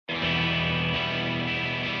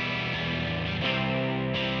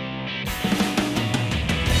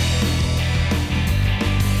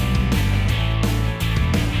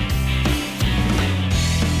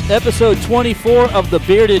Episode 24 of the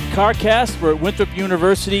Bearded CarCast. We're at Winthrop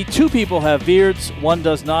University. Two people have beards, one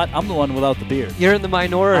does not. I'm the one without the beard. You're in the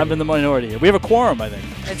minority. I'm in the minority. We have a quorum, I think.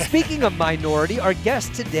 And speaking of minority, our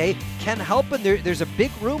guest today, Ken Halpin. There's a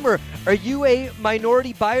big rumor. Are you a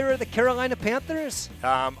minority buyer of the Carolina Panthers?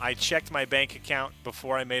 I checked my bank account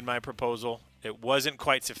before I made my proposal. It wasn't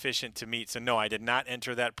quite sufficient to meet, so no, I did not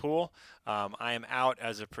enter that pool. I am out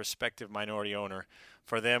as a prospective minority owner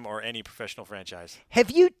for them or any professional franchise. Have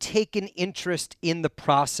you taken interest in the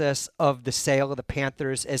process of the sale of the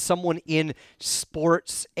Panthers as someone in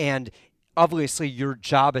sports, and obviously your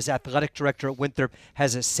job as athletic director at Winthrop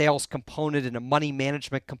has a sales component and a money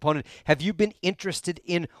management component? Have you been interested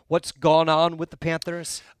in what's gone on with the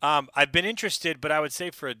Panthers? I've been interested, but I would say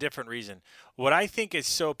for a different reason. What I think is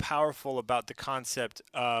so powerful about the concept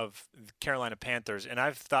of the Carolina Panthers, and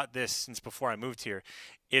I've thought this since before I moved here,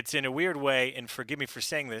 it's in a weird way, and forgive me for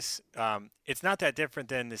saying this, it's not that different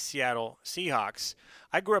than the Seattle Seahawks.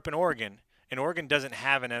 I grew up in Oregon, and Oregon doesn't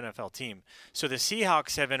have an NFL team. So the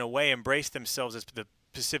Seahawks have, in a way, embraced themselves as the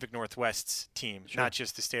Pacific Northwest's team, sure, not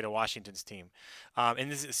just the state of Washington's team. And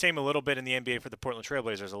this is the same a little bit in the NBA for the Portland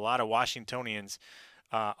Trailblazers. A lot of Washingtonians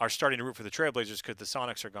are starting to root for the Trailblazers because the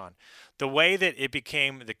Sonics are gone. The way that it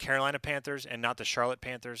became the Carolina Panthers and not the Charlotte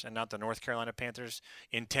Panthers and not the North Carolina Panthers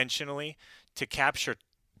intentionally to capture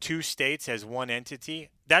two states as one entity,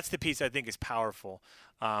 that's the piece I think is powerful,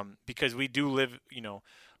 because we do live,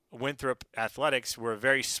 Winthrop Athletics, we're a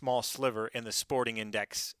very small sliver in the sporting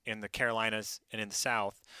index in the Carolinas and in the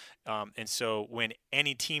South. And so when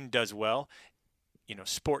any team does well,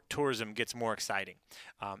 sport tourism gets more exciting.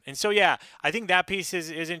 And so, yeah, I think that piece is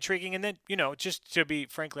intriguing. And then, just to be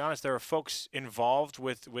frankly honest, there are folks involved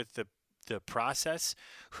with the process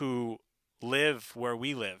who live where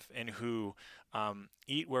we live and who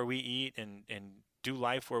eat where we eat and do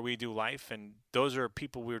life where we do life, and those are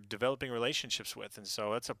people we're developing relationships with, and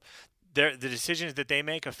so the decisions that they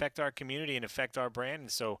make affect our community and affect our brand.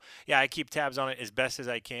 And so, yeah, I keep tabs on it as best as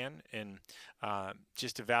I can and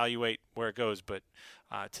just evaluate where it goes. But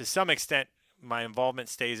to some extent, my involvement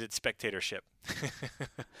stays at spectatorship.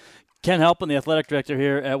 Ken Halpin, the athletic director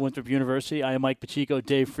here at Winthrop University. I am Mike Pacheco,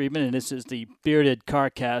 Dave Friedman, and this is the Bearded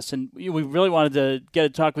CarCast. And we really wanted to get a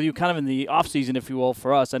talk with you kind of in the off-season, if you will,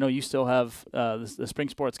 for us. I know you still have the spring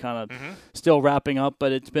sports kind of still wrapping up,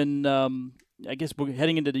 but it's been, I guess we're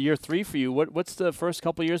heading into the year 3 for you. What's the first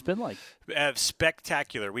couple of years been like?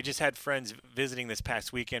 Spectacular. We just had friends visiting this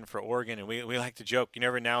past weekend for Oregon, and we like to joke.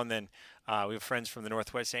 Every now and then we have friends from the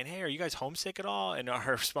Northwest saying, hey, are you guys homesick at all? And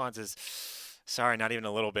our response is, sorry, not even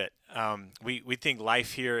a little bit. We think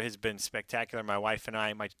life here has been spectacular. My wife and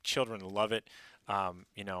I, my children love it.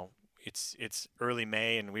 It's early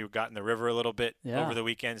May, and we got in the river a little bit over the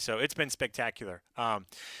weekend, so it's been spectacular.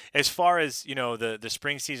 As far as the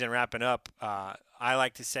spring season wrapping up, I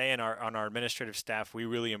like to say, on our administrative staff, we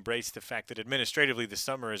really embrace the fact that administratively the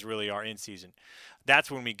summer is really our in season. That's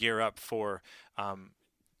when we gear up for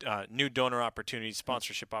new donor opportunities,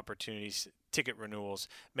 sponsorship opportunities, ticket renewals,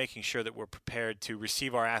 making sure that we're prepared to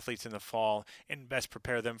receive our athletes in the fall and best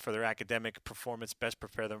prepare them for their academic performance, best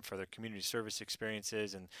prepare them for their community service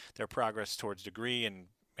experiences and their progress towards degree and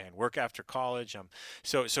work after college.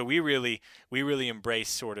 So we really embrace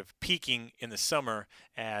sort of peaking in the summer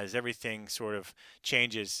as everything sort of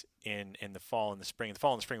changes in the fall and the spring. In the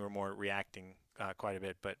fall and the spring, we're more reacting quite a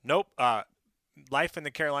bit. But nope, life in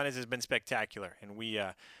the Carolinas has been spectacular, and we've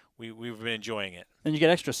been enjoying it. And you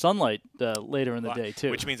get extra sunlight later in the day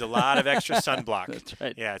too, which means a lot of extra sunblock. That's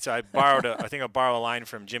right. Yeah. So I borrowed a line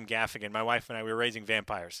from Jim Gaffigan. My wife and I, we were raising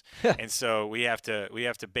vampires, and so we have to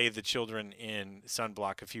bathe the children in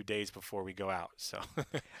sunblock a few days before we go out. So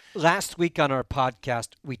last week on our podcast,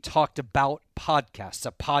 we talked about podcasts,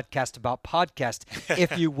 a podcast about podcast,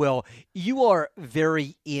 if you will. You are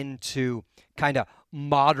very into kind of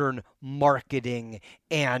modern marketing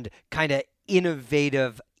and kind of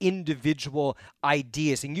innovative individual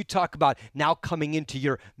ideas. And you talk about now coming into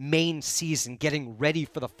your main season, getting ready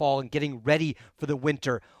for the fall and getting ready for the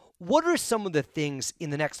winter. What are some of the things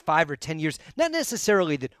in the next 5 or 10 years, not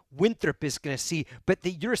necessarily that Winthrop is going to see, but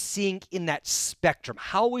that you're seeing in that spectrum?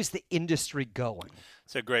 How is the industry going?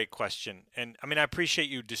 It's a great question. And I appreciate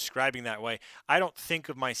you describing that way. I don't think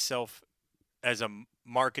of myself as a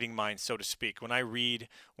marketing mind, so to speak. When I read,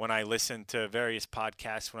 when I listen to various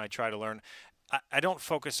podcasts, when I try to learn, I don't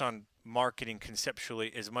focus on marketing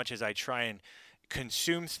conceptually as much as I try and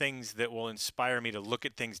consume things that will inspire me to look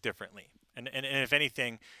at things differently. And if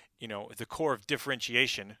anything, the core of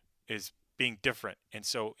differentiation is being different. And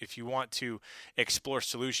so if you want to explore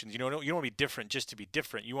solutions, you don't want to be different just to be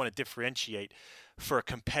different. You want to differentiate for a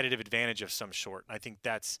competitive advantage of some sort. I think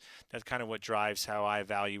that's kind of what drives how I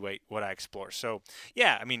evaluate what I explore. So,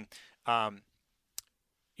 yeah, I mean,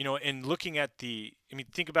 in looking at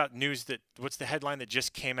think about news what's the headline that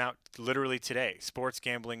just came out literally today? Sports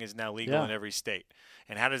gambling is now legal in every state.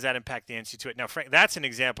 And how does that impact the NCAA? Now, Frank, that's an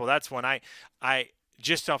example. That's when I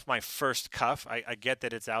just off my first cuff, I get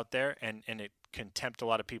that it's out there and it can tempt a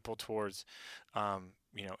lot of people towards,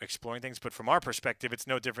 exploring things. But from our perspective, it's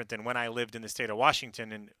no different than when I lived in the state of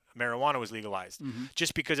Washington and marijuana was legalized. Mm-hmm.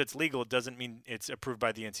 Just because it's legal doesn't mean it's approved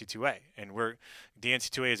by the NCAA. And the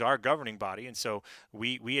NCAA is our governing body, and so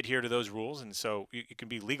we adhere to those rules. And so it can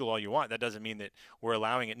be legal all you want. That doesn't mean that we're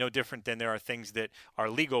allowing it. No different than there are things that are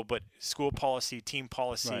legal, but school policy, team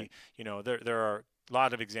policy, right. There are a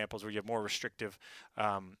lot of examples where you have more restrictive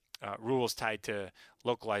rules tied to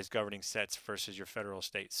localized governing sets versus your federal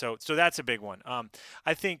state. So that's a big one.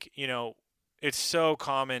 I think, it's so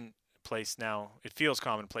commonplace now. It feels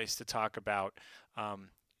commonplace to talk about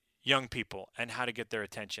young people and how to get their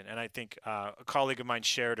attention. And I think a colleague of mine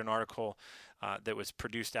shared an article that was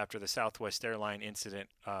produced after the Southwest Airline incident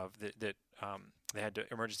that they had to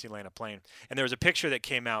emergency land a plane. And there was a picture that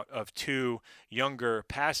came out of two younger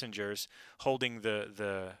passengers holding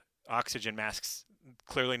the oxygen masks,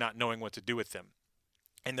 clearly not knowing what to do with them.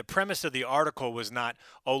 And the premise of the article was not,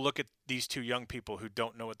 oh, look at these two young people who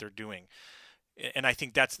don't know what they're doing. And I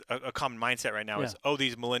think that's a common mindset right now is, oh,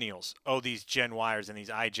 these millennials, oh, these Gen Yers and these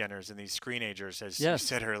iGeners and these screenagers, as you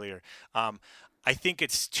said earlier. I think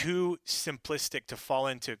it's too simplistic to fall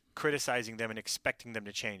into criticizing them and expecting them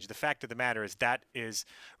to change. The fact of the matter is that is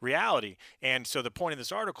reality. And so the point of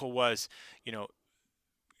this article was,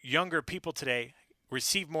 younger people today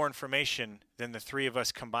receive more information than the three of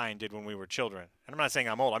us combined did when we were children. And I'm not saying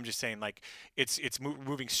I'm old. I'm just saying it's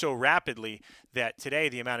moving so rapidly that today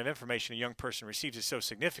the amount of information a young person receives is so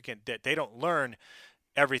significant that they don't learn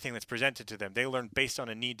everything that's presented to them. They learn based on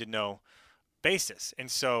a need-to-know basis. And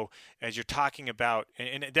so as you're talking about,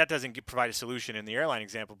 and that doesn't provide a solution in the airline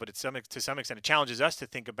example, but to some extent it challenges us to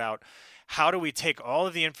think about how do we take all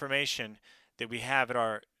of the information that we have at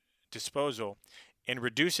our disposal and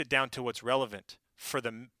reduce it down to what's relevant for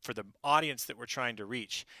the audience that we're trying to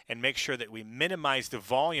reach, and make sure that we minimize the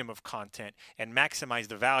volume of content and maximize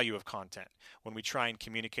the value of content when we try and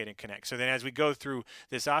communicate and connect. So then as we go through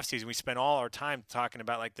this off season, we spend all our time talking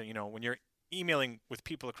about when you're emailing with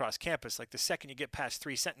people across campus, the second you get past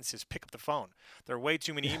 3 sentences, pick up the phone. There are way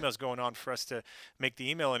too many emails going on for us to make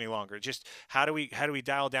the email any longer. Just how do we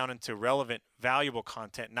dial down into relevant, valuable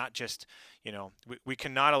content, not just, we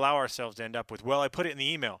cannot allow ourselves to end up with, well, I put it in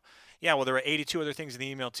the email. Yeah, well, there were 82 other things in the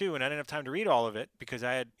email too, and I didn't have time to read all of it because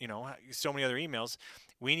I had, so many other emails.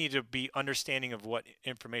 We need to be understanding of what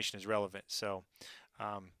information is relevant. So,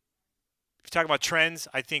 if you talk about trends,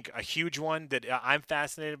 I think a huge one that I'm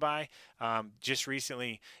fascinated by, just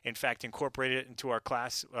recently, in fact, incorporated it into our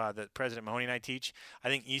class that President Mahoney and I teach. I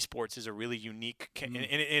think esports is a really unique, and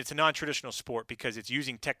it's a non-traditional sport because it's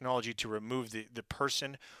using technology to remove the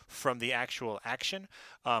person from the actual action.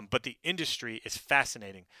 But the industry is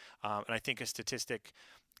fascinating. And I think a statistic,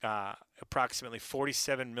 approximately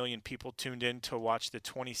 47 million people tuned in to watch the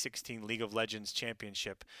 2016 League of Legends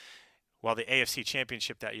Championship, while the AFC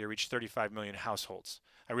Championship that year reached 35 million households.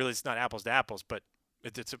 I realize it's not apples to apples, but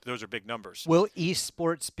those are big numbers. Will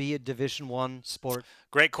esports be a Division I sport?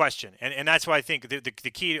 Great question. And that's why I think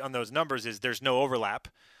the key on those numbers is there's no overlap.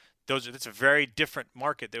 It's a very different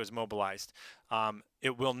market that was mobilized.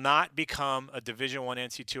 It will not become a Division I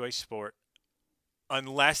NC2A sport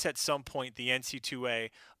unless at some point the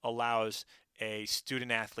NC2A allows a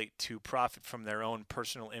student athlete to profit from their own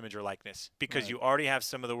personal image or likeness, because you already have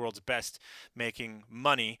some of the world's best making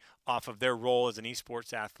money off of their role as an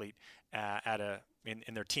esports athlete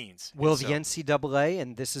in their teens. Will the NCAA,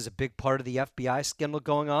 and this is a big part of the FBI scandal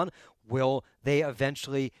going on, will they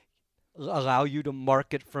eventually allow you to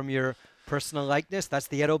market from your personal likeness? That's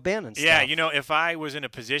the Ed O'Bannon stuff. Yeah, if I was in a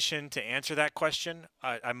position to answer that question,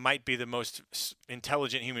 I might be the most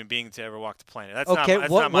intelligent human being to ever walk the planet. That's okay, not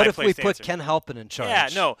my what if we put answer. Ken Halpin in charge? Yeah,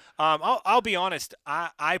 no. I'll be honest.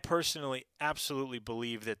 I personally absolutely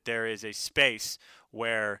believe that there is a space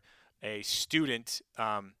where a student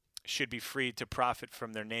should be free to profit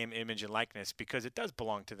from their name, image, and likeness, because it does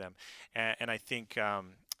belong to them. And I think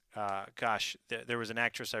there was an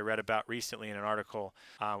actress I read about recently in an article,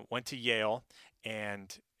 went to Yale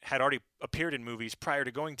and had already appeared in movies prior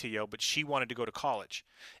to going to Yale, but she wanted to go to college.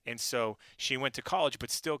 And so she went to college but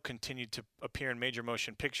still continued to appear in major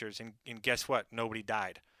motion pictures. And guess what? Nobody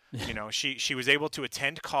died. You know, she was able to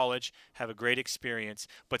attend college, have a great experience,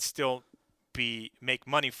 but still make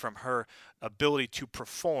money from her ability to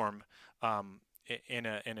perform in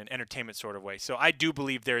an entertainment sort of way. So I do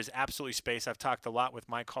believe there is absolutely space. I've talked a lot with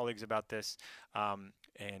my colleagues about this,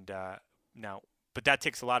 now. But that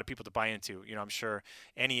takes a lot of people to buy into. You know, I'm sure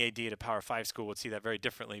any AD at a Power 5 school would see that very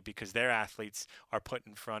differently because their athletes are put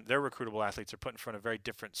in front, their recruitable athletes are put in front of very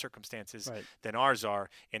different circumstances than ours are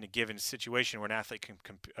in a given situation where an athlete can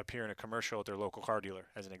appear in a commercial at their local car dealer,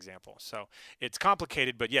 as an example. So it's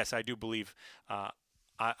complicated, but yes, I do believe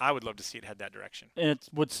I would love to see it head that direction. And it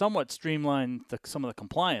would somewhat streamline some of the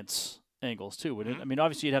compliance angles too, wouldn't it? I mean,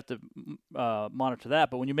 obviously you'd have to monitor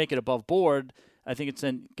that, but when you make it above board, I think it's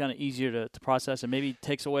then kind of easier to process and maybe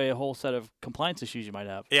takes away a whole set of compliance issues you might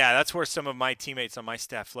have. Yeah, that's where some of my teammates on my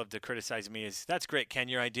staff love to criticize me is, that's great, Ken,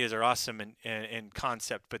 your ideas are awesome in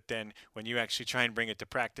concept, but then when you actually try and bring it to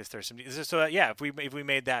practice, there's some – so, yeah, if we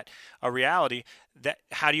made that a reality, that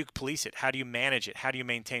how do you police it? How do you manage it? How do you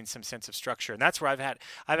maintain some sense of structure? And that's where I've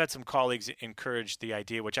had some colleagues encourage the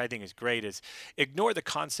idea, which I think is great, is ignore the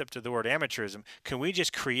concept of the word amateurism. Can we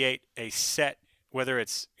just create a set – whether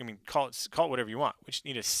it's, I mean, call it whatever you want. We just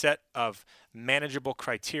need a set of manageable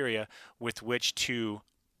criteria with which to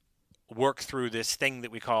work through this thing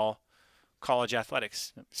that we call college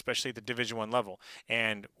athletics, especially at the Division I level.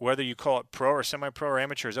 And whether you call it pro or semi-pro or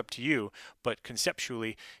amateur is up to you, but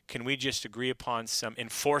conceptually, can we just agree upon some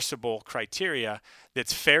enforceable criteria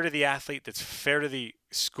that's fair to the athlete, that's fair to the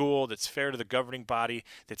school, that's fair to the governing body,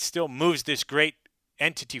 that still moves this great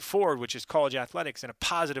entity forward, which is college athletics, in a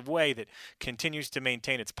positive way that continues to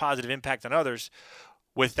maintain its positive impact on others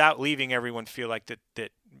without leaving everyone feel like that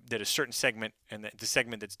a certain segment and the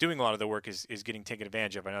segment that's doing a lot of the work is getting taken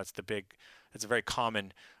advantage of. I know that's a very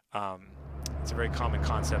common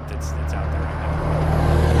concept that's out there right now.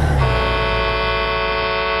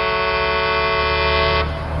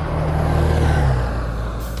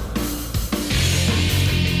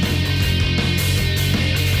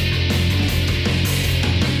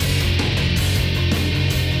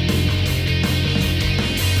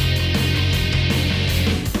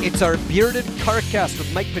 It's our Bearded CarCast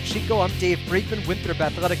with Mike Pacheco. I'm Dave Friedman. Winthrop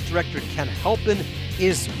Athletic Director Ken Halpin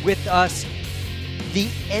is with us. The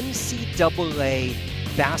NCAA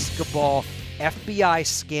basketball FBI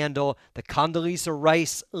scandal, the Condoleezza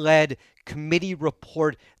Rice-led committee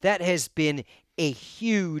report, that has been a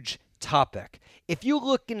huge topic. If you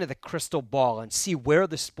look into the crystal ball and see where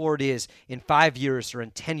the sport is in 5 years or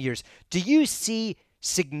in 10 years, do you see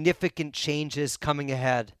significant changes coming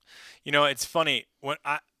ahead? You know, it's funny. When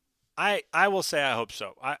I will say I hope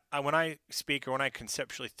so. When I speak or when I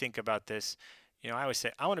conceptually think about this, you know, I always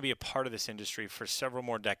say I want to be a part of this industry for several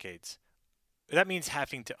more decades. That means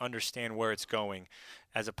having to understand where it's going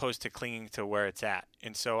as opposed to clinging to where it's at.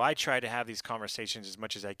 And so I try to have these conversations as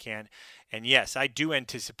much as I can. And yes, I do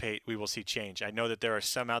anticipate we will see change. I know that there are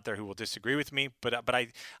some out there who will disagree with me, but I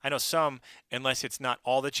know some, unless it's not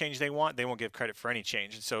all the change they want, they won't give credit for any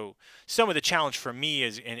change. And so some of the challenge for me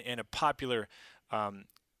is in a popular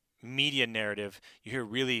media narrative, you hear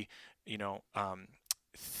really,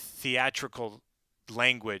 theatrical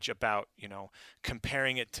language about,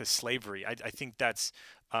 comparing it to slavery. I think that's,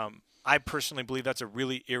 I personally believe that's a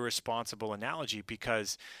really irresponsible analogy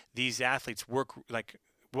because these athletes work like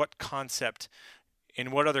what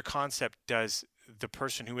other concept does the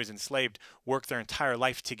person who is enslaved work their entire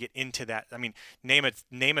life to get into that? I mean, name a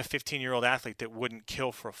 15-year-old athlete that wouldn't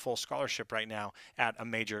kill for a full scholarship right now at a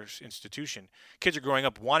major institution. Kids are growing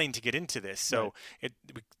up wanting to get into this, so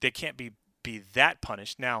they can't be that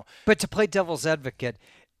punished now. But to play devil's advocate,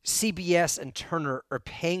 CBS and Turner are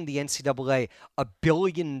paying the NCAA $1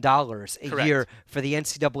 billion a Correct. year for the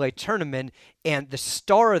NCAA tournament, and the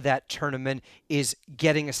star of that tournament is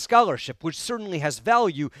getting a scholarship, which certainly has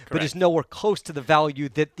value, but is nowhere close to the value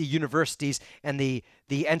that the universities and the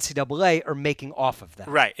NCAA are making off of that.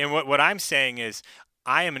 Right, and what I'm saying is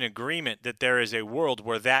I am in agreement that there is a world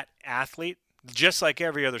where that athlete, just like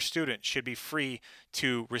every other student, should be free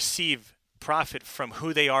to receive profit from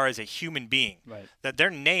who they are as a human being. Right. That their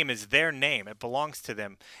name is their name. It belongs to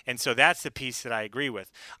them. And so that's the piece that I agree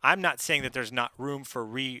with. I'm not saying that there's not room for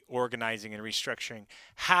reorganizing and restructuring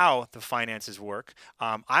how the finances work.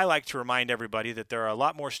 I like to remind everybody that there are a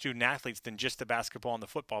lot more student athletes than just the basketball and the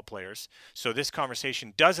football players. So this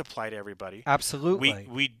conversation does apply to everybody. Absolutely.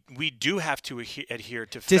 We do have to adhere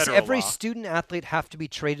to Does federal every law. student athlete have to be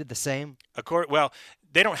treated the same? Well,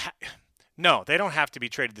 they don't No, they don't have to be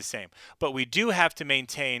traded the same. But we do have to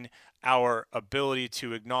maintain our ability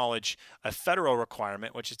to acknowledge a federal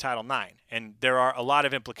requirement, which is Title IX. And there are a lot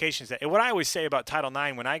of implications that, and what I always say about Title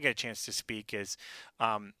IX when I get a chance to speak is,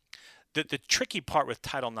 the tricky part with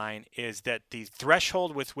Title IX is that the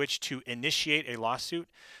threshold with which to initiate a lawsuit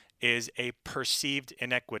is a perceived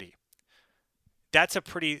inequity. That's a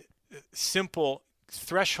pretty simple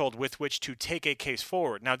threshold with which to take a case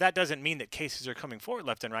forward. Now, that doesn't mean that cases are coming forward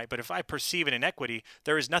left and right, but if I perceive an inequity,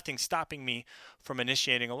 there is nothing stopping me from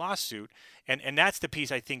initiating a lawsuit. And that's the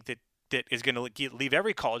piece I think that is going to leave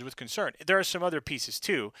every college with concern. There are some other pieces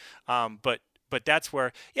too, but that's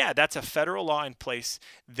where, that's a federal law in place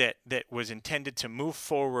that was intended to move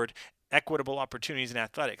forward equitable opportunities in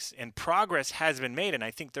athletics. And progress has been made, and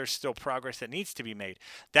I think there's still progress that needs to be made.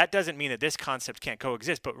 That doesn't mean that this concept can't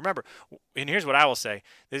coexist. But remember, and here's what I will say,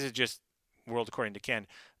 this is just World According to Ken.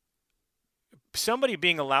 Somebody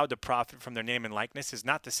being allowed to profit from their name and likeness is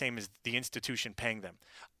not the same as the institution paying them.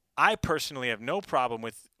 I personally have no problem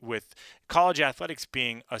with college athletics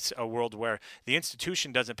being a world where the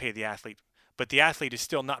institution doesn't pay the athlete, but the athlete is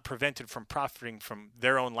still not prevented from profiting from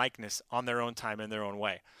their own likeness on their own time in their own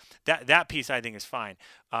way. That piece I think is fine.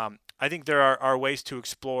 I think there are ways to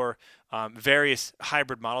explore various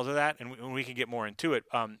hybrid models of that, and we can get more into it.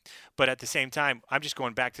 But at the same time, I'm just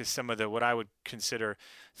going back to some of what I would consider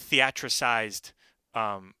theatricized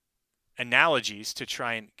analogies to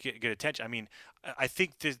try and get attention. I mean, I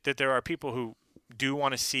think that there are people who do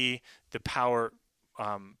want to see the power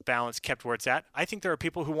balance kept where it's at. I think there are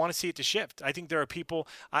people who want to see it to shift. I think there are people,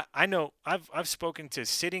 I know I've spoken to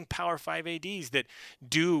sitting Power 5 ADs that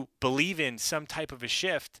do believe in some type of a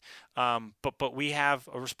shift, but we have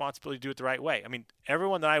a responsibility to do it the right way. I mean,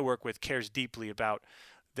 everyone that I work with cares deeply about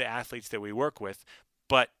the athletes that we work with,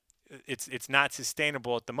 but it's not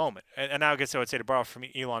sustainable at the moment. And I guess I would say, to borrow from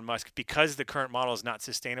Elon Musk, because the current model is not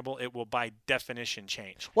sustainable, it will by definition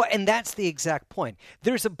change. Well, and that's the exact point.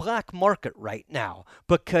 There's a black market right now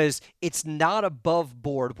because it's not above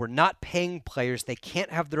board. We're not paying players. They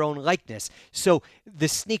can't have their own likeness. So the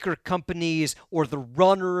sneaker companies or the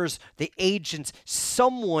runners, the agents,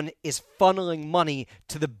 someone is funneling money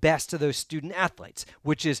to the best of those student athletes,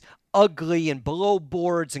 which is ugly and below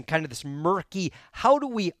boards and kind of this murky. How do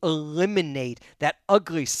we eliminate that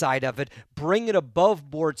ugly side of it, bring it above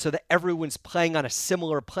board so that everyone's playing on a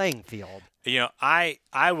similar playing field? You know, I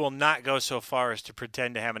will not go so far as to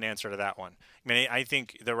pretend to have an answer to that one. I mean, I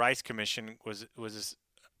think the Rice Commission was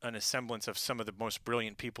an assemblance of some of the most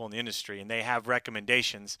brilliant people in the industry, and they have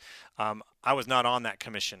recommendations. I was not on that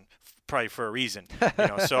commission, probably for a reason.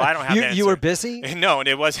 So I don't have an answer. You were busy? No, and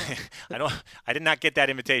it wasn't. I did not get that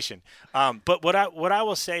invitation. But what I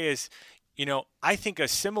will say is, I think a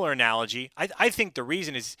similar analogy. I think the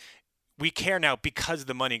reason is we care now because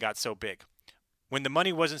the money got so big. When the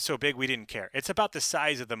money wasn't so big, we didn't care. It's about the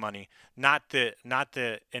size of the money, not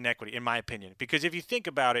the inequity, in my opinion. Because if you think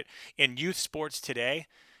about it, in youth sports today,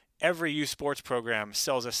 every youth sports program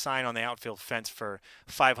sells a sign on the outfield fence for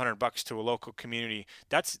 $500 to a local community.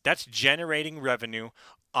 That's generating revenue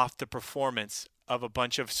off the performance of a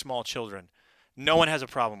bunch of small children. No one has a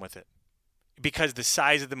problem with it because the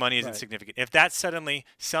size of the money isn't significant. If that suddenly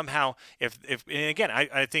somehow, and again,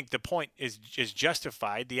 I think the point is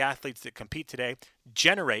justified. The athletes that compete today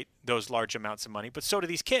generate those large amounts of money, but so do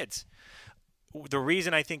these kids. The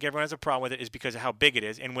reason I think everyone has a problem with it is because of how big it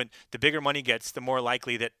is. And when the bigger money gets, the more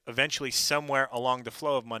likely that eventually somewhere along the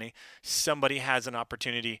flow of money, somebody has an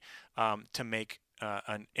opportunity to make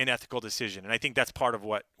an unethical decision. And I think that's part of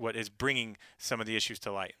what is bringing some of the issues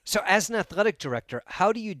to light. So as an athletic director,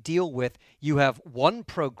 how do you deal with, you have one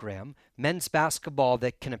program, men's basketball,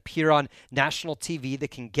 that can appear on national TV,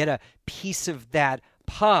 that can get a piece of that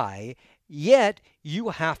pie, yet you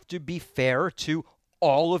have to be fair to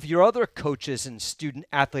all of your other coaches and student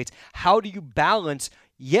athletes? How do you balance,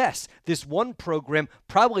 yes, this one program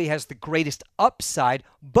probably has the greatest upside,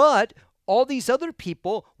 but all these other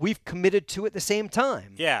people we've committed to at the same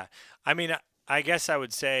time? Yeah. I mean, I guess I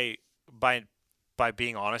would say by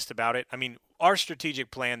being honest about it, I mean, our strategic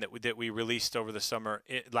plan that we released over the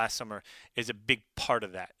last summer is a big part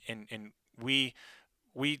of that. And we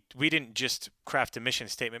didn't just craft a mission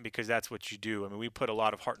statement because that's what you do. I mean, we put a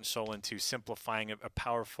lot of heart and soul into simplifying a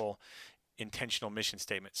powerful, intentional mission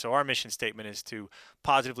statement. So our mission statement is to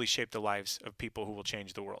positively shape the lives of people who will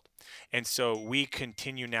change the world. And so we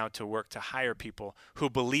continue now to work to hire people who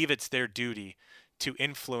believe it's their duty to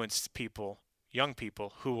influence people, young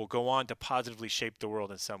people, who will go on to positively shape the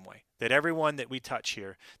world in some way. That everyone that we touch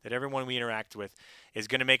here, that everyone we interact with is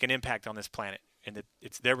going to make an impact on this planet. and that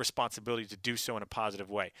it's their responsibility to do so in a positive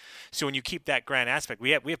way. So when you keep that grand aspect,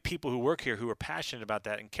 we have people who work here who are passionate about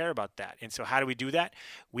that and care about that. And so how do we do that?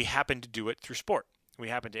 We happen to do it through sport. We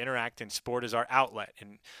happen to interact, and sport is our outlet.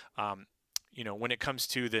 And when it comes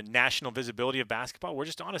to the national visibility of basketball, we're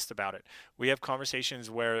just honest about it. We have conversations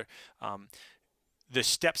where the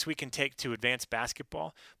steps we can take to advance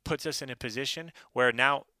basketball puts us in a position where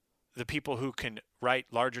now the people who can write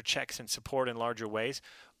larger checks and support in larger ways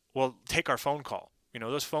will take our phone call.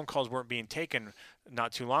 Those phone calls weren't being taken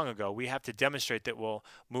not too long ago. We have to demonstrate that we'll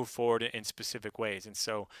move forward in specific ways. And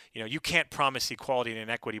so, you can't promise equality and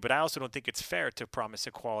inequity, but I also don't think it's fair to promise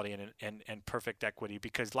equality and perfect equity,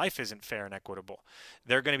 because life isn't fair and equitable.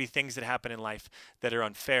 There are going to be things that happen in life that are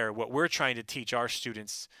unfair. What we're trying to teach our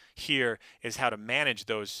students here is how to manage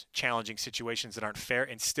those challenging situations that aren't fair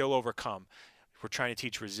and still overcome. We're trying to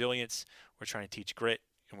teach resilience, we're trying to teach grit,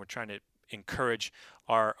 and we're trying to encourage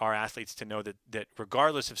our athletes to know that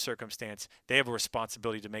regardless of circumstance, they have a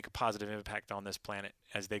responsibility to make a positive impact on this planet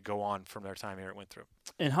as they go on from their time here at Winthrop.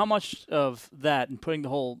 And how much of that and putting the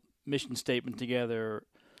whole mission statement together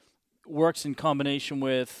works in combination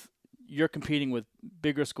with you're competing with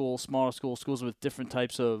bigger schools, smaller schools with different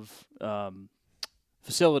types of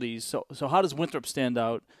facilities. So how does Winthrop stand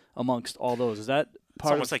out amongst all those? Is that It's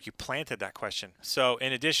almost like you planted that question. So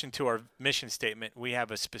in addition to our mission statement, we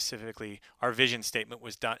have our vision statement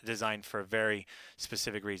was designed for a very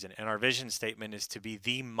specific reason. And our vision statement is to be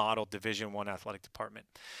the model Division I athletic department.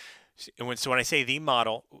 So when I say the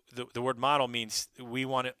model, the word model means we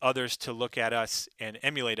want others to look at us and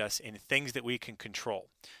emulate us in things that we can control.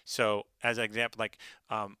 So as an example,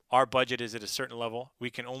 our budget is at a certain level. We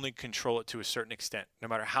can only control it to a certain extent. No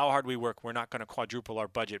matter how hard we work, we're not going to quadruple our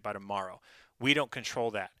budget by tomorrow. We don't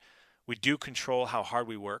control that. We do control how hard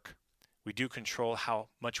we work. We do control how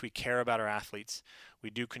much we care about our athletes.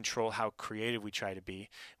 We do control how creative we try to be.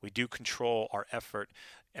 We do control our effort,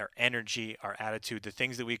 our energy, our attitude. The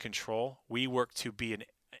things that we control, we work to be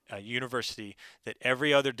a university that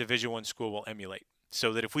every other Division I school will emulate.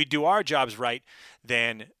 So that if we do our jobs right,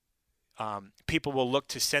 then people will look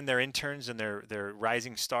to send their interns and their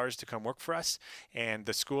rising stars to come work for us. And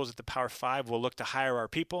the schools at the Power 5 will look to hire our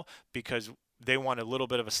people because they want a little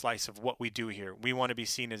bit of a slice of what we do here. We want to be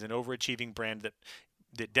seen as an overachieving brand that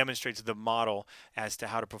demonstrates the model as to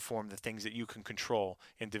how to perform the things that you can control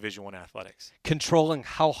in Division I athletics. Controlling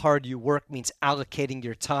how hard you work means allocating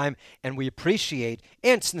your time, and we appreciate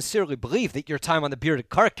and sincerely believe that your time on the Bearded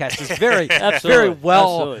Carcast is very, very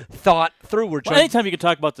well thought through. Anytime you can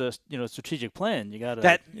talk about the strategic plan, you got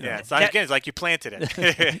to. It's like you planted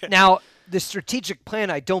it. Now, the strategic plan,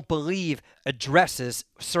 I don't believe, addresses,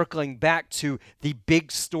 circling back to the big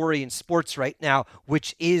story in sports right now,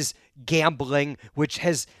 which is gambling, which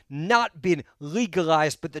has not been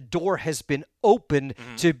legalized, but the door has been opened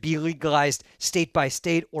to be legalized state by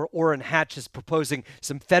state, or Orrin Hatch is proposing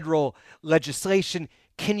some federal legislation.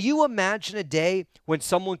 Can you imagine a day when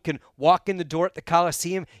someone can walk in the door at the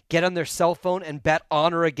Coliseum, get on their cell phone, and bet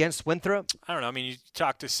on or against Winthrop? I don't know. I mean, you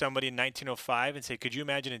talk to somebody in 1905 and say, could you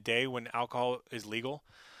imagine a day when alcohol is legal?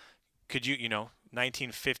 Could you,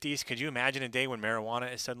 1950s, could you imagine a day when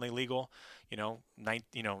marijuana is suddenly legal?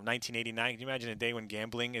 1989, can you imagine a day when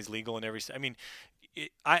gambling is legal in every – I mean,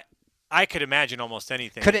 I could imagine almost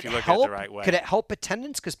anything if you look at it the right way. Could it help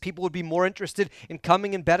attendance because people would be more interested in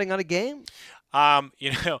coming and betting on a game? I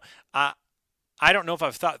don't know if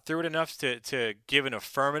I've thought through it enough to give an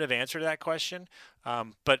affirmative answer to that question.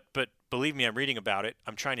 But believe me, I'm reading about it.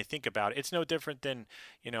 I'm trying to think about it. It's no different than,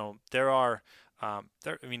 there are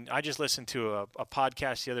I just listened to a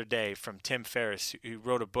podcast the other day from Tim Ferriss, who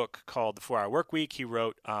wrote a book called The 4-Hour Workweek. He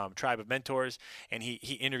wrote Tribe of Mentors, and he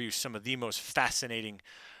interviews some of the most fascinating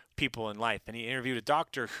people in life. And he interviewed a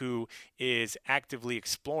doctor who is actively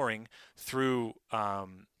exploring through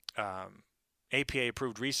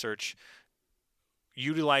APA-approved research,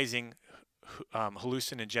 utilizing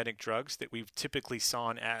hallucinogenic drugs that we've typically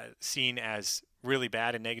seen as really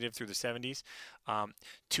bad and negative through the 70s,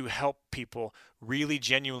 to help people really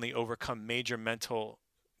genuinely overcome major mental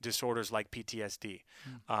disorders like PTSD.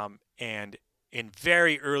 And in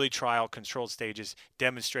very early trial controlled stages,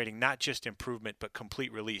 demonstrating not just improvement, but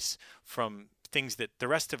complete release from things that the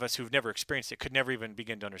rest of us who've never experienced it could never even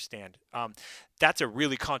begin to understand. That's a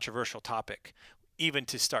really controversial topic, even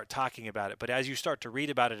to start talking about it. But as you start to read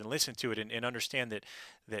about it and listen to it and understand that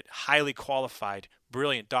highly qualified,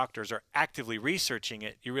 brilliant doctors are actively researching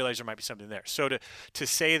it, you realize there might be something there. So to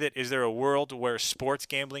say that, is there a world where sports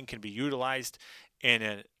gambling can be utilized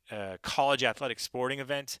in college athletic sporting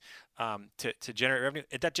event to generate revenue.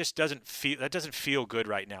 That just doesn't feel good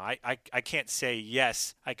right now. I can't say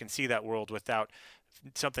yes, I can see that world without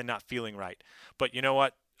something not feeling right. But you know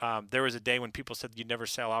what? There was a day when people said you'd never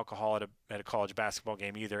sell alcohol at a college basketball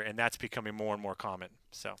game either, and that's becoming more and more common.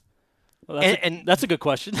 So. Well, that's a good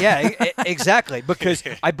question. Yeah, exactly. Because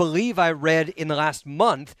I believe I read in the last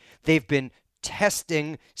month they've been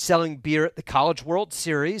testing selling beer at the College World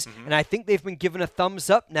Series, and I think they've been given a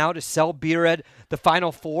thumbs up now to sell beer at the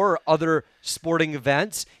Final Four or other sporting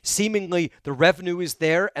events. Seemingly the revenue is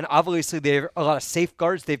there, and obviously they have a lot of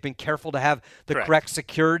safeguards. They've been careful to have the correct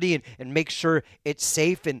security and make sure it's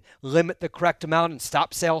safe and limit the correct amount and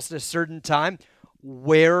stop sales at a certain time.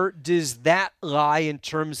 Where does that lie in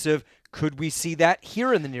terms of could we see that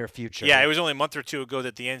here in the near future? Yeah, it was only a month or two ago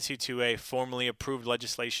that the NCAA formally approved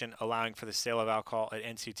legislation allowing for the sale of alcohol at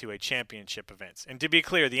NCAA championship events. And to be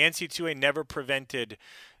clear, the NCAA never prevented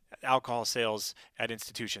alcohol sales at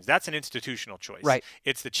institutions. That's an institutional choice. Right.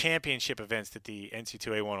 It's the championship events that the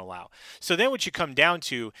NCAA won't allow. So then what you come down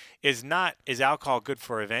to is not is alcohol good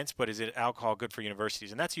for events, but is it alcohol good for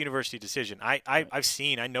universities? And that's a university decision.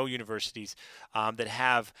 I know universities that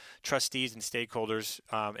have trustees and stakeholders,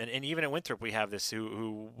 and even at Winthrop we have this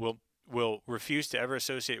who will refuse to ever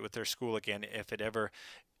associate with their school again if it ever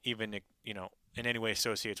even in any way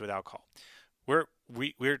associates with alcohol. We're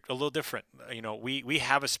a little different. We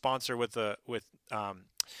have a sponsor with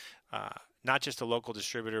not just a local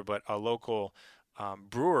distributor, but a local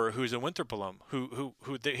brewer who's a Winthrop alum, who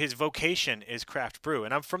his vocation is craft brew.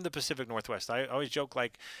 And I'm from the Pacific Northwest. I always joke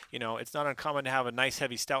it's not uncommon to have a nice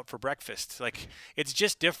heavy stout for breakfast. Like it's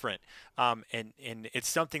just different. And it's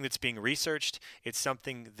something that's being researched. It's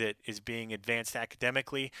something that is being advanced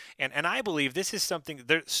academically. And I believe this is something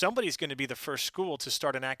somebody's going to be the first school to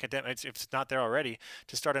start an academic, if it's not there already,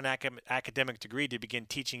 to start an academic degree to begin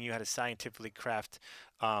teaching you how to scientifically craft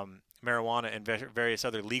marijuana and various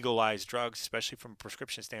other legalized drugs, especially from a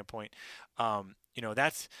prescription standpoint.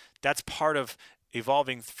 That's part of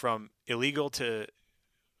evolving from illegal to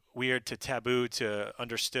weird to taboo to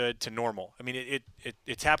understood to normal. I mean,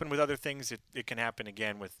 it's happened with other things. It can happen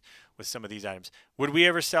again with some of these items. Would we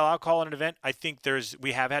ever sell alcohol at an event? I think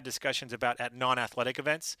we have had discussions about at non-athletic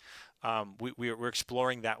events. We're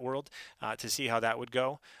exploring that world to see how that would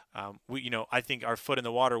go. I think our foot in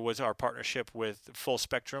the water was our partnership with Full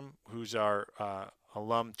Spectrum, who's our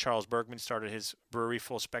alum. Charles Bergman started his brewery,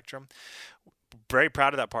 Full Spectrum. Very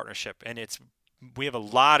proud of that partnership, and we have a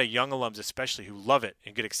lot of young alums, especially, who love it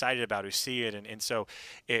and get excited about it, who see it, and so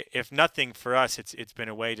if nothing for us, it's been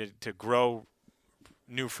a way to grow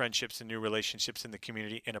new friendships and new relationships in the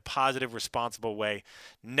community in a positive, responsible way,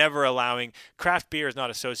 never allowing. Craft beer is not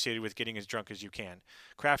associated with getting as drunk as you can.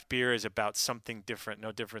 Craft beer is about something different,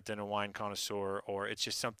 no different than a wine connoisseur, or it's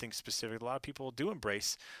just something specific a lot of people do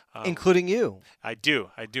embrace. Including you. I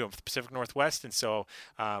do. I'm from the Pacific Northwest, and so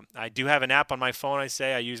I do have an app on my phone.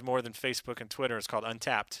 I use more than Facebook and Twitter. It's called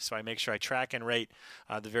Untapped, so I make sure I track and rate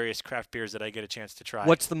the various craft beers that I get a chance to try.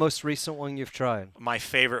 What's the most recent one you've tried? My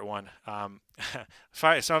favorite one.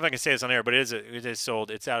 Sorry if I can say this on air, but it is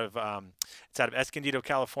sold. It's out of Escondido,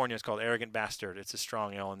 California. It's called Arrogant Bastard. It's a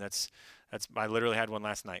strong ale, and I literally had one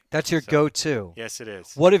last night. That's your go-to. Yes, it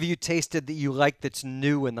is. What have you tasted that you like that's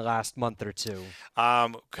new in the last month or two?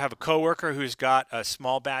 I have a coworker who's got a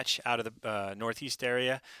small batch out of the Northeast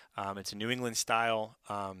area. It's a New England style.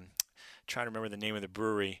 Trying to remember the name of the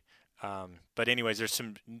brewery. But anyways, there's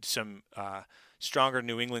some stronger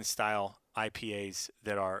New England style IPAs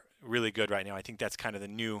that are really good right now. I think that's kind of the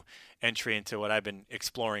new entry into what I've been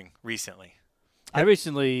exploring recently. I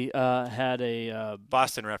recently had a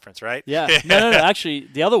Boston reference, right? Yeah. No. Actually,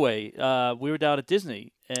 the other way. We were down at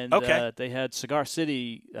Disney, and they had Cigar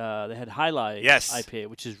City. They had High Life IPA,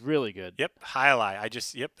 which is really good. Yep, High Life.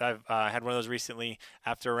 I've had one of those recently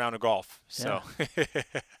after a round of golf. So. Yeah.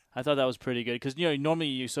 I thought that was pretty good because normally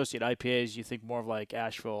you associate IPAs, you think more of like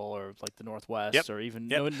Asheville or like the Northwest or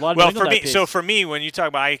even a lot of for me, when you talk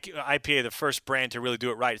about IPA, the first brand to really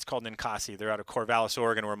do it right, it's called Ninkasi. They're out of Corvallis,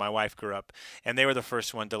 Oregon, where my wife grew up, and they were the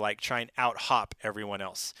first one to try and out hop everyone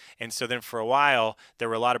else. And so then for a while, there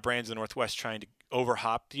were a lot of brands in the Northwest trying to over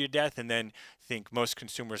hopped you to death, and then I think most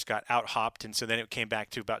consumers got out hopped, and so then it came back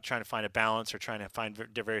to about trying to find a balance or trying to find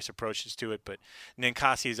various approaches to it. But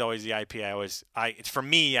Ninkasi is always the IPA. It's for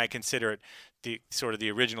me, I consider it the sort of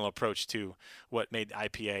the original approach to what made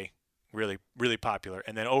IPA really, really popular,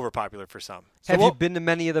 and then over popular for some. Have you been to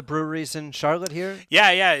many of the breweries in Charlotte here?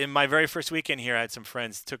 Yeah. In my very first weekend here, I had some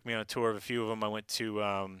friends took me on a tour of a few of them. I went to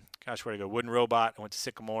where'd I go? Wooden Robot. I went to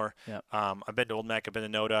Sycamore. Yep. I've been to Old Mac. I've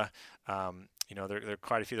been to Noda. They're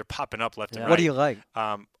quite a few. They're popping up left and Yeah. right. What do you like?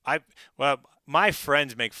 My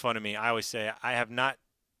friends make fun of me. I always say I have not.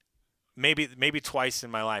 Maybe twice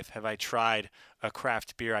in my life have I tried a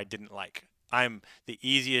craft beer I didn't like. I'm the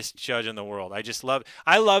easiest judge in the world.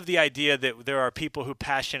 I love the idea that there are people who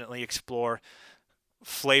passionately explore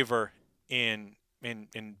flavor in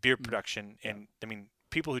beer production, and I mean,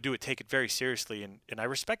 people who do it take it very seriously, and I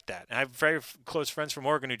respect that. And I have very close friends from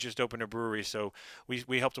Oregon who just opened a brewery, so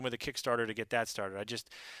we helped them with a Kickstarter to get that started. I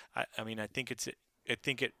think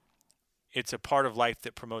it's a part of life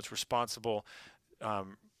that promotes responsible,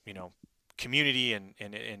 community, and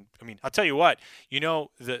I mean, I'll tell you what,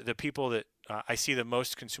 the people that I see the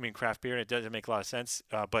most consuming craft beer, and it doesn't make a lot of sense,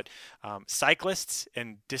 but cyclists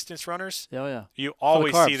and distance runners, Oh yeah. you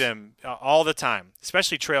always see carbs. them all the time,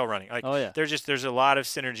 especially trail running. Like, Oh, yeah. there's a lot of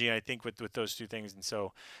synergy, I think, with those two things, and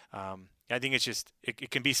so I think it's just it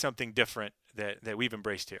can be something different that we've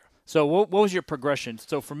embraced here. So what was your progression?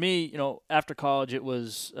 So for me, after college, it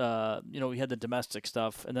was, we had the domestic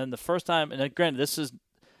stuff, and then the first time, and granted, this is,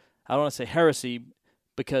 I don't want to say heresy,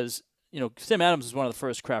 because Sam Adams is one of the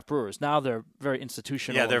first craft brewers. Now they're very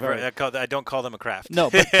institutional. Yeah, and I don't call them a craft. No,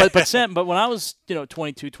 but when I was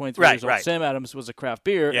 22, 23 Right, years old, right. Sam Adams was a craft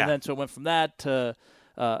beer, Yeah. and then so it went from that to,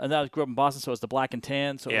 and then I grew up in Boston, so it was the Black and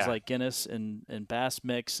Tan, so it was Yeah. like Guinness and Bass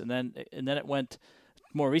mix, and then it went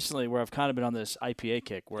more recently where I've kind of been on this IPA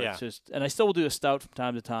kick, where Yeah. it's just, and I still will do a stout from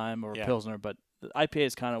time to time or a Yeah. Pilsner, but the IPA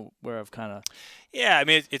is kind of where I've kind of. Yeah, I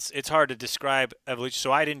mean, it's hard to describe evolution.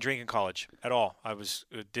 So I didn't drink in college at all.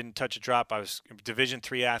 Didn't touch a drop. I was a Division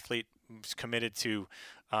III athlete. Was committed to,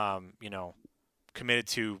 going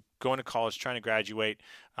to college, trying to graduate,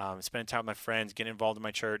 spending time with my friends, getting involved in my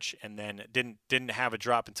church, and then didn't have a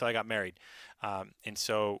drop until I got married, and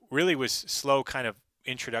so really was slow kind of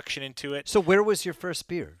introduction into it. So where was your first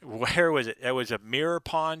beer? Where was it? It was a Mirror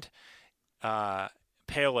Pond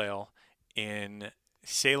Pale Ale in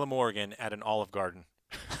Salem, Oregon, at an Olive Garden.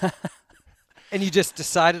 And you just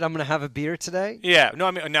decided I'm going to have a beer today? Yeah, no,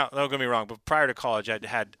 I mean, no, don't get me wrong. But prior to college, I'd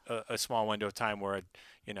had a small window of time where I'd,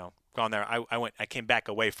 gone there. I came back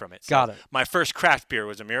away from it. So Got it. My first craft beer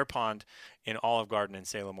was a Mirror Pond in Olive Garden in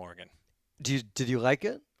Salem, Oregon. Did you like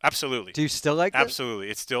it? Absolutely. Do you still like it? Absolutely.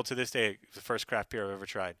 It's still to this day the first craft beer I've ever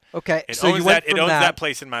tried. Okay, It so owns you went that. from It owns that. that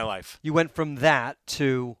place in my life. You went from that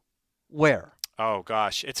to where? Oh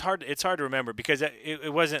gosh, it's hard to remember because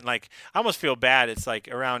it wasn't like, I almost feel bad. It's like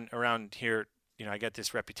around here, I get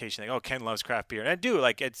this reputation like, oh, Ken loves craft beer, and I do.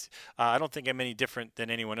 Like, it's I don't think I'm any different than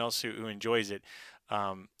anyone else who enjoys it.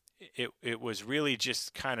 It was really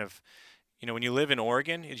just kind of, when you live in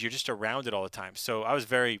Oregon, you're just around it all the time. So I was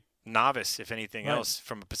very novice, if anything Right. else,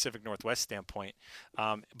 from a Pacific Northwest standpoint.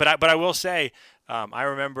 But I will say, I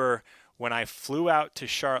remember when I flew out to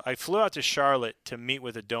Charlotte to meet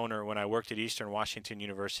with a donor when I worked at Eastern Washington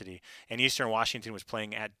University, and Eastern Washington was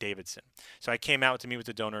playing at Davidson. So I came out to meet with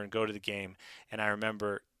the donor and go to the game, and I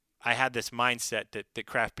remember I had this mindset that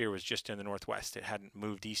craft beer was just in the Northwest. It hadn't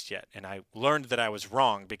moved east yet, and I learned that I was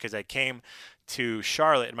wrong because I came to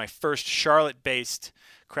Charlotte, and my first Charlotte-based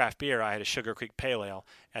craft beer, I had a Sugar Creek Pale Ale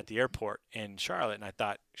at the airport in Charlotte, and I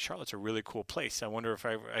thought, Charlotte's a really cool place. I wonder if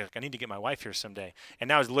I need to get my wife here someday.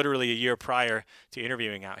 And that was literally a year prior to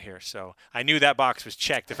interviewing out here, so I knew that box was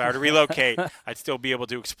checked. If I were to relocate, I'd still be able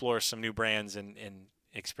to explore some new brands and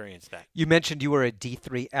experience that. You mentioned you were a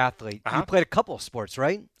D3 athlete. Uh-huh. You played a couple of sports,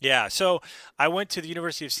 right? Yeah, so I went to the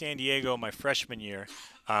University of San Diego my freshman year.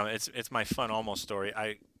 It's my fun almost story.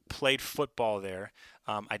 I played football there.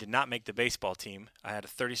 I did not make the baseball team. I had a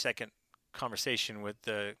 30-second conversation with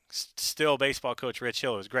the still baseball coach, Rich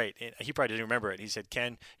Hill. It was great. He probably doesn't remember it. He said,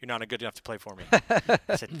 "Ken, you're not good enough to play for me."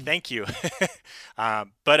 I said, "Thank you."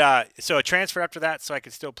 So I transferred after that so I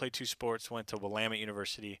could still play two sports. Went to Willamette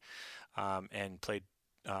University and played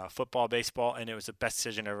football, baseball, and it was the best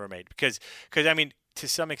decision I ever made because I mean, to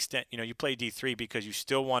some extent, you play D3 because you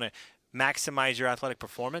still want to maximize your athletic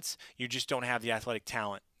performance. You just don't have the athletic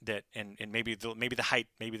talent that and maybe the height,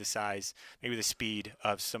 maybe the size, maybe the speed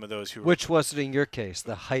of some of those who. Which was it in your case,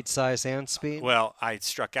 the height, size, and speed? Well, I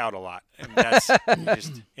struck out a lot, and that's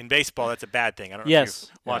just in baseball. That's a bad thing. I don't know Yes. if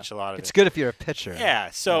you watch a lot of It's it. good if you're a pitcher. Yeah.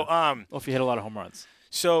 So Well, if you hit a lot of home runs.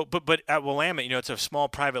 So, but at Willamette, it's a small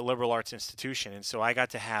private liberal arts institution, and so I got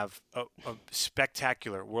to have a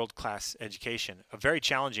spectacular world-class education, a very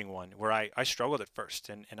challenging one, where I struggled at first,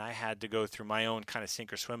 and I had to go through my own kind of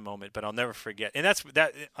sink or swim moment, but I'll never forget. And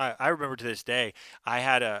I remember to this day, I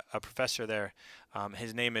had a professor there.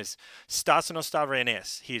 His name is Stassinos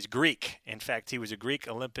Stavroyannis. He is Greek. In fact, he was a Greek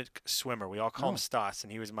Olympic swimmer. We all call him Stas,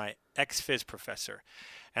 and he was my ex-phys professor.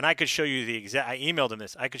 And I could show you I emailed him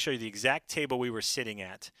this. I could show you the exact table we were sitting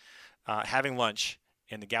at having lunch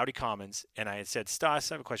in the Gowdy Commons, and I had said,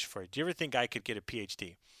 Stas, I have a question for you. Do you ever think I could get a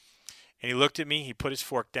PhD? And he looked at me, he put his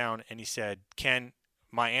fork down, and he said, Ken,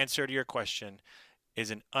 my answer to your question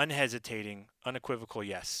is an unhesitating, unequivocal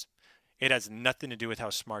yes. It has nothing to do with how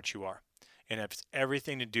smart you are. It has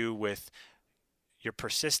everything to do with your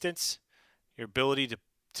persistence, your ability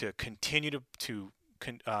to continue to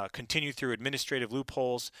continue through administrative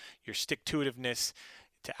loopholes, your stick-to-itiveness,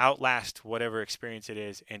 to outlast whatever experience it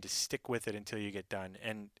is, and to stick with it until you get done.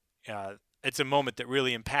 And it's a moment that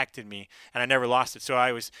really impacted me, and I never lost it. So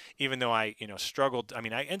I was, even though I struggled, I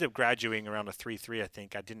mean, I ended up graduating around a 3.3. I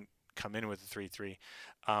think I didn't come in with a 3.3.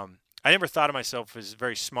 I never thought of myself as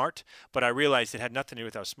very smart, but I realized it had nothing to do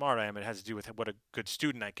with how smart I am. It has to do with what a good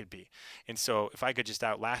student I could be. And so if I could just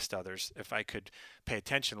outlast others, if I could pay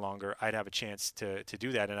attention longer, I'd have a chance to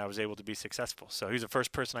do that, and I was able to be successful. So he was the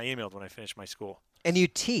first person I emailed when I finished my school. And you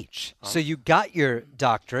teach. So you got your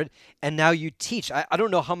doctorate, and now you teach. I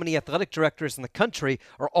don't know how many athletic directors in the country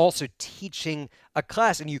are also teaching a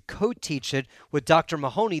class, and you co-teach it with Dr.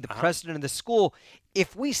 Mahoney, the president of the school.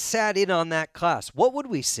 If we sat in on that class, what would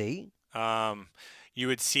we see? You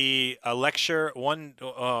would see a lecture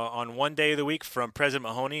on one day of the week from President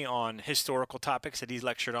Mahoney on historical topics that he's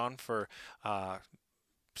lectured on for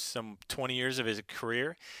some 20 years of his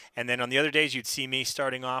career. And then on the other days, you'd see me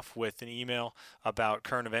starting off with an email about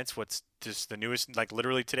current events, what's just the newest, like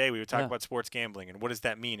literally today, we would talk about sports gambling and what does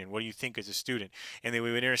that mean and what do you think as a student? And then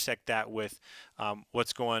we would intersect that with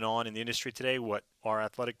what's going on in the industry today, what our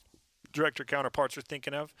athletic director counterparts are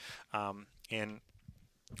thinking of, and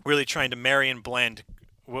really trying to marry and blend.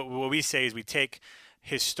 What we say is we take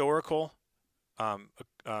historical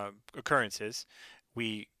occurrences,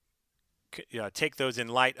 we take those in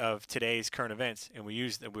light of today's current events, and we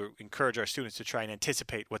encourage our students to try and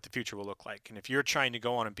anticipate what the future will look like. And if you're trying to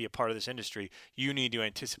go on and be a part of this industry, you need to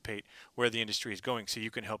anticipate where the industry is going so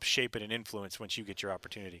you can help shape it and influence once you get your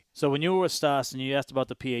opportunity. So when you were with Stas and you asked about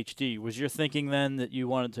the PhD, was your thinking then that you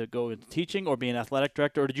wanted to go into teaching or be an athletic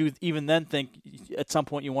director, or did you even then think at some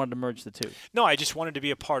point you wanted to merge the two? No, I just wanted to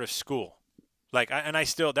be a part of school.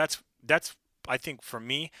 That's I think for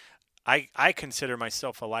me, I consider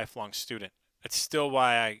myself a lifelong student. It's still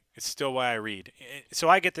why I read. So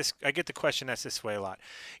I get the question asked this way a lot.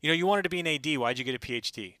 You wanted to be an AD. Why'd you get a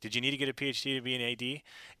PhD? Did you need to get a PhD to be an AD?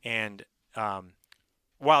 And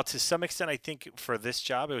while to some extent I think for this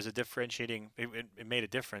job it was a differentiating, it made a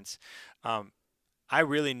difference. I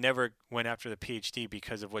really never went after the PhD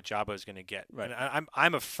because of what job I was going to get. Right. And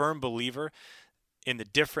I'm a firm believer in the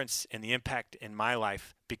difference and the impact in my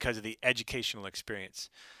life because of the educational experience.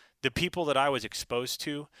 The people that I was exposed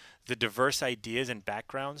to, the diverse ideas and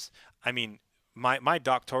backgrounds, I mean, my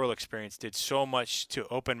doctoral experience did so much to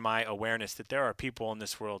open my awareness that there are people in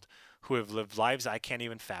this world who have lived lives I can't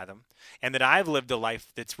even fathom, and that I've lived a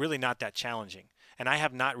life that's really not that challenging. And I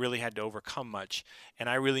have not really had to overcome much, and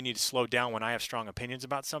I really need to slow down when I have strong opinions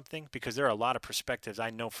about something because there are a lot of perspectives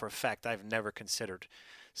I know for a fact I've never considered.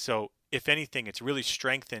 So if anything, it's really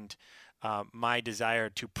strengthened my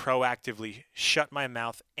desire to proactively shut my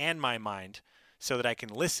mouth and my mind so that I can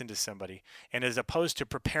listen to somebody. And as opposed to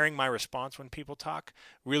preparing my response when people talk,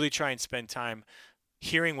 really try and spend time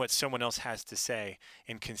hearing what someone else has to say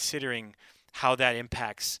and considering how that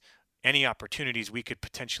impacts any opportunities we could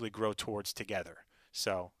potentially grow towards together.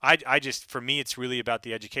 So I just, for me, it's really about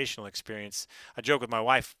the educational experience. I joke with my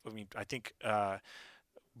wife, I mean, I think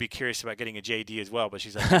be curious about getting a JD as well, but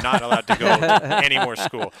she's like, you're not allowed to go any more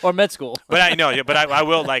school. Or med school. But I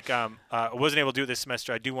will, I wasn't able to do it this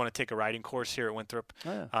semester. I do want to take a writing course here at Winthrop.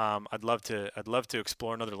 Oh, yeah. I'd love to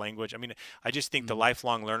explore another language. I mean, I just think the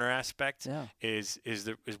lifelong learner aspect is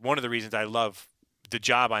one of the reasons I love the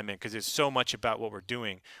job I'm in, because there's so much about what we're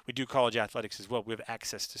doing. We do college athletics as well. We have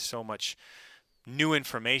access to so much new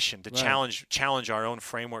information to challenge our own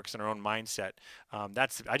frameworks and our own mindset.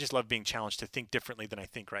 I just love being challenged to think differently than I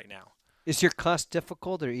think right now. Is your class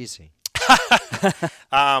difficult or easy?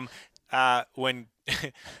 When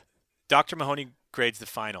Dr. Mahoney grades the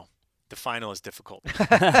final is difficult.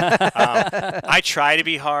 I try to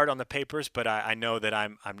be hard on the papers, but I know that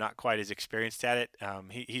I'm not quite as experienced at it.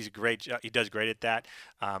 He's great. He does great at that.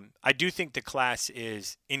 I do think the class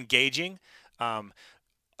is engaging.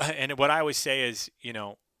 And what I always say is,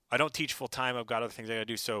 I don't teach full time. I've got other things I got to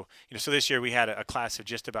do. So, so this year we had a class of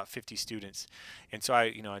just about 50 students. And so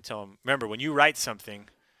I tell them, remember, when you write something,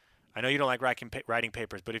 I know you don't like writing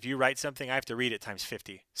papers, but if you write something, I have to read it times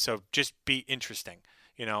 50. So just be interesting,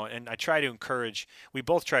 and we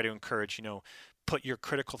both try to encourage, put your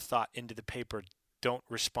critical thought into the paper don't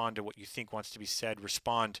respond to what you think wants to be said.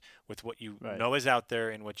 Respond with what you Right. know is out there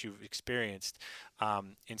and what you've experienced.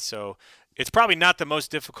 And so it's probably not the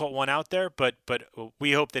most difficult one out there, but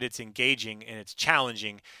we hope that it's engaging and it's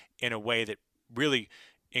challenging in a way that really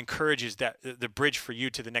encourages that the bridge for you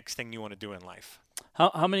to the next thing you want to do in life.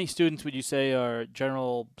 How many students would you say are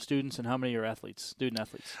general students, and how many are athletes, student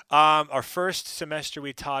athletes? Our first semester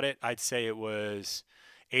we taught it, I'd say it was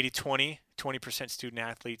 80-20, 20% student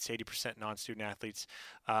athletes, 80% non-student athletes.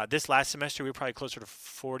 This last semester, we were probably closer to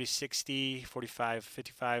 40-60,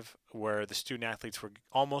 45-55, where the student athletes were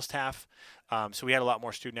almost half. So we had a lot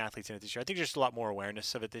more student athletes in it this year. I think there's just a lot more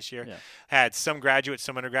awareness of it this year. Yeah. Had some graduates,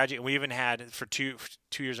 some undergraduate, and we even had, for two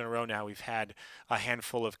years in a row now, we've had a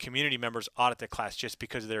handful of community members audit the class just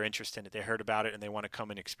because of their interest in it. They heard about it, and they want to come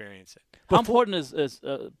and experience it. How important is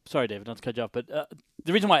sorry, David, not to cut you off, but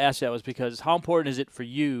the reason why I asked you that was because how important is it for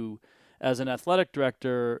you as an athletic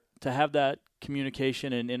director to have that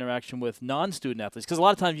communication and interaction with non-student athletes? Because a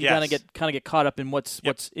lot of times you Yes. kind of get caught up in what's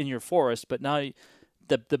in your forest, but now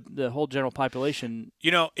the whole general population.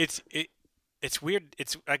 You know, it's weird.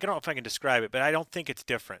 I don't know if I can describe it, but I don't think it's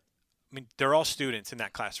different. I mean, they're all students in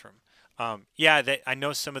that classroom. I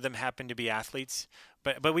know some of them happen to be athletes,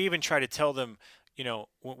 but we even try to tell them, you know,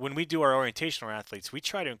 when we do our orientational athletes, we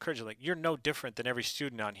try to encourage them, like, you're no different than every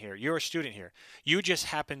student on here. You're a student here. You just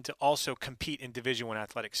happen to also compete in Division I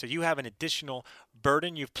athletics. So you have an additional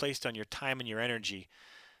burden you've placed on your time and your energy.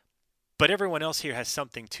 But everyone else here has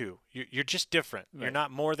something too. You're just different. Right. You're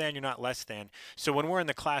not more than, you're not less than. So when we're in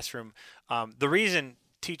the classroom, the reason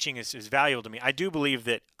teaching is valuable to me, I do believe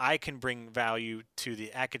that I can bring value to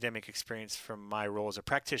the academic experience from my role as a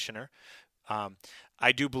practitioner.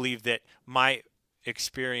 I do believe that my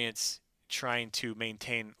experience trying to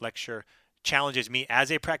maintain lecture challenges me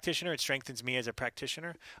as a practitioner. It strengthens me as a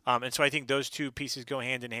practitioner. And so I think those two pieces go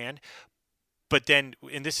hand in hand. But then,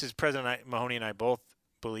 and this is President Mahoney and I both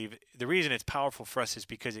believe, the reason it's powerful for us is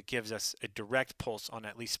because it gives us a direct pulse on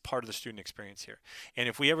at least part of the student experience here. And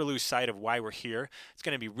if we ever lose sight of why we're here, it's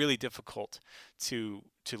going to be really difficult to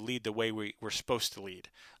lead the way we're supposed to lead.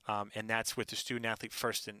 And that's with the student athlete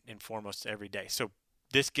first and foremost every day. So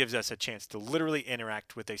this gives us a chance to literally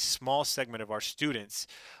interact with a small segment of our students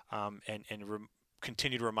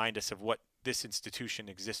continue to remind us of what this institution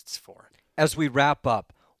exists for. As we wrap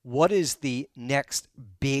up, what is the next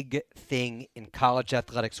big thing in college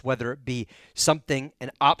athletics, whether it be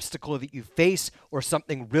an obstacle that you face or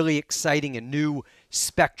something really exciting, a new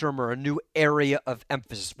spectrum or a new area of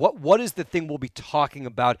emphasis? What is the thing we'll be talking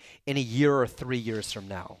about in a year or 3 years from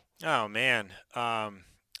now? Oh, man. I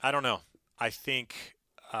don't know. I think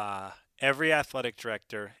every athletic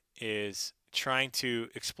director is trying to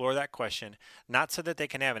explore that question, not so that they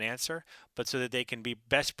can have an answer, but so that they can be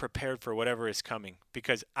best prepared for whatever is coming.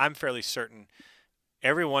 Because I'm fairly certain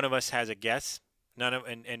every one of us has a guess,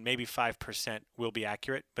 and maybe 5% will be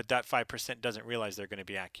accurate, but that 5% doesn't realize they're going to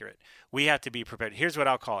be accurate. We have to be prepared. Here's what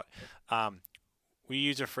I'll call it. We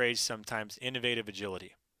use a phrase sometimes, innovative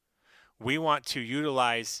agility. We want to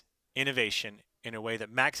utilize innovation in a way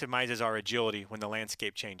that maximizes our agility when the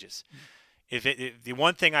landscape changes. If the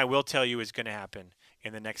one thing I will tell you is going to happen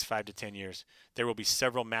in the next 5 to 10 years, there will be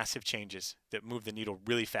several massive changes that move the needle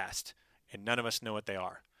really fast, and none of us know what they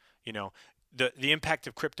are. You know, the impact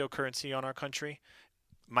of cryptocurrency on our country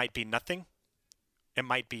might be nothing. It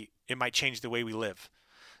might change the way we live.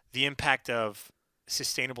 The impact of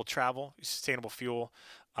sustainable travel, sustainable fuel.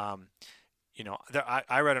 I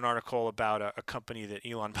read an article about a company that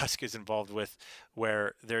Elon Musk is involved with,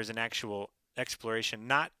 where there's an actual exploration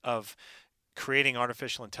not of creating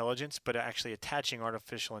artificial intelligence, but actually attaching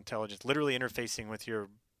artificial intelligence, literally interfacing with your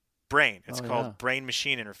brain. It's called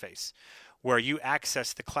brain-machine interface, where you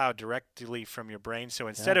access the cloud directly from your brain. So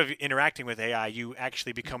instead of interacting with AI, you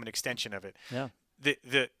actually become an extension of it. Yeah.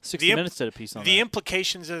 The 60 Minutes did a piece on that. The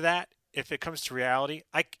implications of that, if it comes to reality,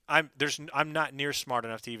 I'm not near smart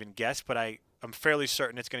enough to even guess, but I'm fairly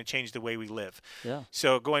certain it's going to change the way we live. Yeah.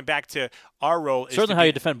 So going back to our role, certainly how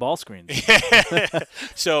you defend ball screens.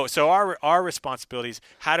 So our responsibilities.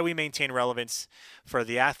 How do we maintain relevance for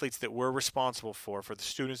the athletes that we're responsible for the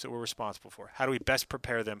students that we're responsible for? How do we best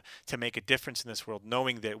prepare them to make a difference in this world,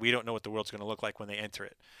 knowing that we don't know what the world's going to look like when they enter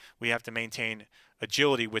it? We have to maintain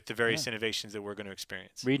agility with the various innovations that we're going to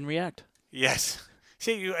experience. Read and react. Yes.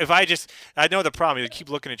 See, I know the problem. You keep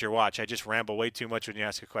looking at your watch. I just ramble way too much when you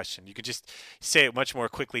ask a question. You could just say it much more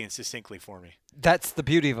quickly and succinctly for me. That's the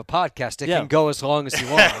beauty of a podcast. It can go as long as you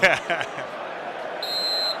want.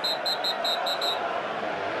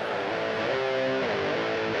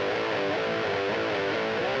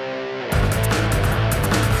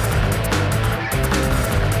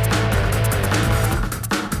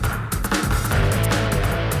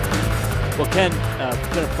 Ken,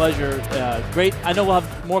 it's been a pleasure. Great. I know we'll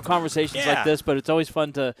have more conversations like this, but it's always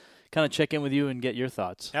fun to kind of check in with you and get your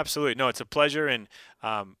thoughts. Absolutely. No, it's a pleasure, and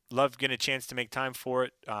love getting a chance to make time for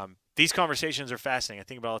it. These conversations are fascinating. I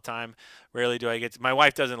think about it all the time. Rarely do I get my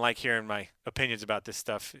wife doesn't like hearing my opinions about this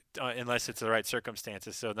stuff unless it's the right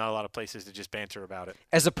circumstances, so not a lot of places to just banter about it.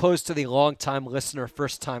 As opposed to the long-time listener,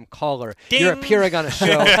 first-time caller. Ding! You're appearing on a show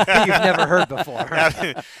that you've never heard before.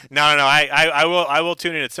 No. I will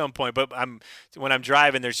tune in at some point, but when I'm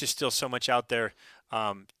driving, there's just still so much out there.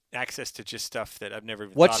 Access to just stuff that I've never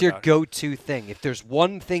even What's thought your about. go-to thing? If there's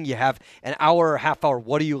one thing you have an hour or half hour,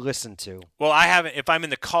 what do you listen to? Well, I haven't. If I'm in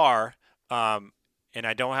the car and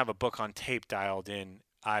I don't have a book on tape dialed in,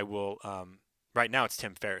 I will. Right now, it's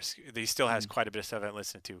Tim Ferriss. He still has quite a bit of stuff I haven't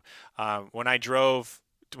listened to. When I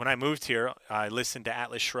moved here, I listened to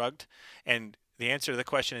Atlas Shrugged, and the answer to the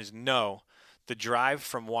question is no. The drive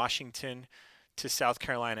from Washington to South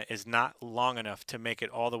Carolina is not long enough to make it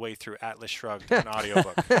all the way through Atlas Shrugged, an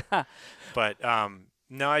audiobook. But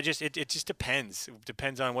no, it just depends. It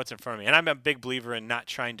depends on what's in front of me. And I'm a big believer in not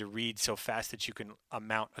trying to read so fast that you can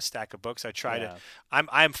mount a stack of books. I try to.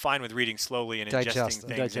 I'm fine with reading slowly and Digesting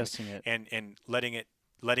things it. and letting it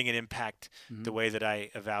impact the way that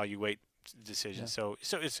I evaluate decisions. So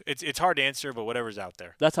it's hard to answer, but whatever's out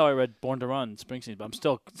there. That's how I read Born to Run, Springsteen. But I'm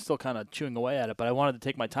still kind of chewing away at it. But I wanted to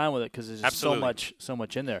take my time with it because there's just so much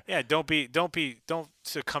in there. Yeah, don't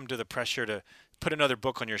succumb to the pressure to put another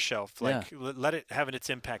book on your shelf. Let it have its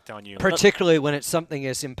impact on you. Particularly when it's something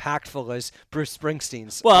as impactful as Bruce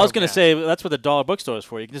Springsteen's. Well, I was going to say that's what the dollar bookstore is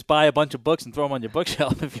for. You can just buy a bunch of books and throw them on your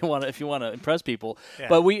bookshelf if you want to impress people. Yeah.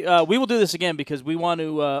 But we will do this again because we want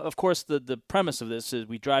to. Of course, the premise of this is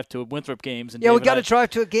we drive to Winthrop games. And we Dave got to and I- drive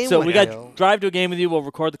to a game. So with we you. got to drive to a game with you. We'll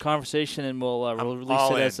record the conversation and we'll release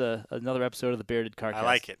all it in. as another episode of the Bearded Carcast. I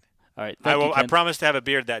like it. All right. I promise to have a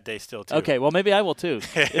beard that day still too. Okay, well maybe I will too.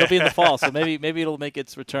 It'll be in the fall, so maybe it'll make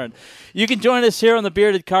its return. You can join us here on the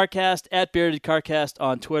Bearded Carcast at Bearded Carcast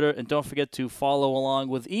on Twitter, and don't forget to follow along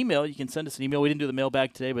with email. You can send us an email. We didn't do the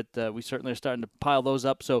mailbag today, but we certainly are starting to pile those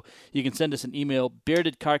up. So you can send us an email,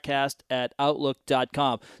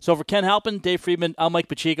 beardedcarcast@outlook.com. So for Ken Halpin, Dave Friedman, I'm Mike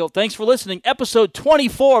Pacheco. Thanks for listening. Episode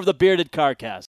 24 of the Bearded Carcast.